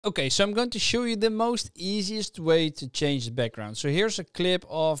Okay, so I'm going to show you the most easiest way to change the background. So here's a clip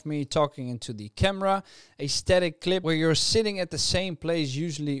of me talking into the camera. A static clip where you're sitting at the same place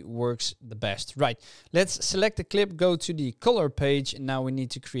usually works the best. Right, let's select the clip, go to the color page, and now we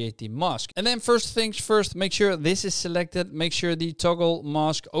need to create the mask. And then first things first, make sure this is selected, make sure the toggle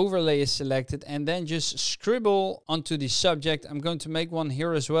mask overlay is selected, and then just scribble onto the subject. I'm going to make one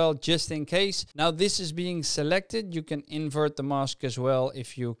here as well, just in case. Now this is being selected. You can invert the mask as well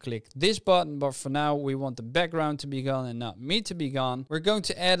if you click this button, but for now we want the background to be gone and not me to be gone. We're going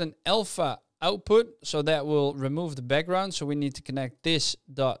to add an alpha output, so that will remove the background. So we need to connect this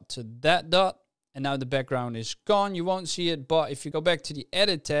dot to that dot, and now the background is gone. You won't see it, but if you go back to the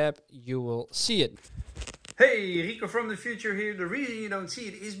edit tab, you will see it. Hey, Rico from the future here. The reason you don't see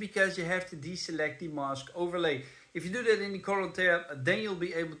it is because you have to deselect the mask overlay. If you do that in the color tab, then you'll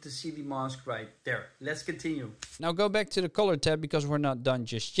be able to see the mask right there. Let's continue. Now go back to the color tab because we're not done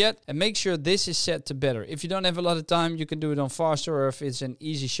just yet. And make sure this is set to better. If you don't have a lot of time, you can do it on faster, or if it's an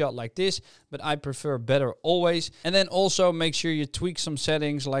easy shot like this. But I prefer better always. And then also make sure you tweak some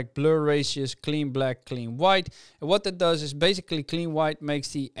settings like blur ratios, clean black, clean white. And what that does is basically clean white makes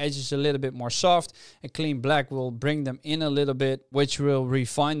the edges a little bit more soft. And clean black will bring them in a little bit, which will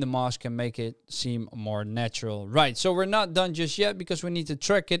refine the mask and make it seem more natural. Right, so we're not done just yet because we need to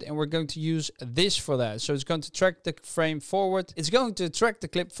track it, and we're going to use this for that. So it's going to track the frame forward, it's going to track the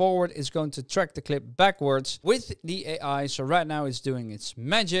clip forward, it's going to track the clip backwards with the AI. So right now it's doing its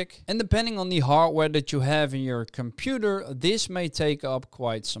magic, and depending on the hardware that you have in your computer, this may take up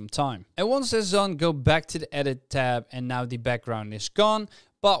quite some time. And once that's done, go back to the edit tab, and now the background is gone.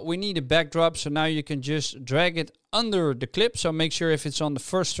 But we need a backdrop, so now you can just drag it under the clip. So make sure if it's on the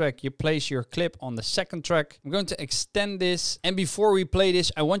first track, you place your clip on the second track. I'm going to extend this. And before we play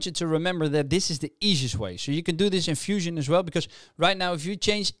this, I want you to remember that this is the easiest way. So you can do this in Fusion as well, because right now, if you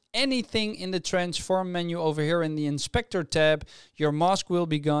change anything in the transform menu over here in the inspector tab, your mask will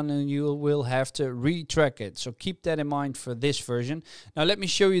be gone and you will have to retrack it. So keep that in mind for this version. Now let me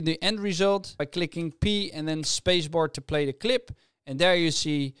show you the end result by clicking P and then spacebar to play the clip. And there you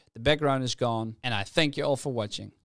see the background is gone. And I thank you all for watching.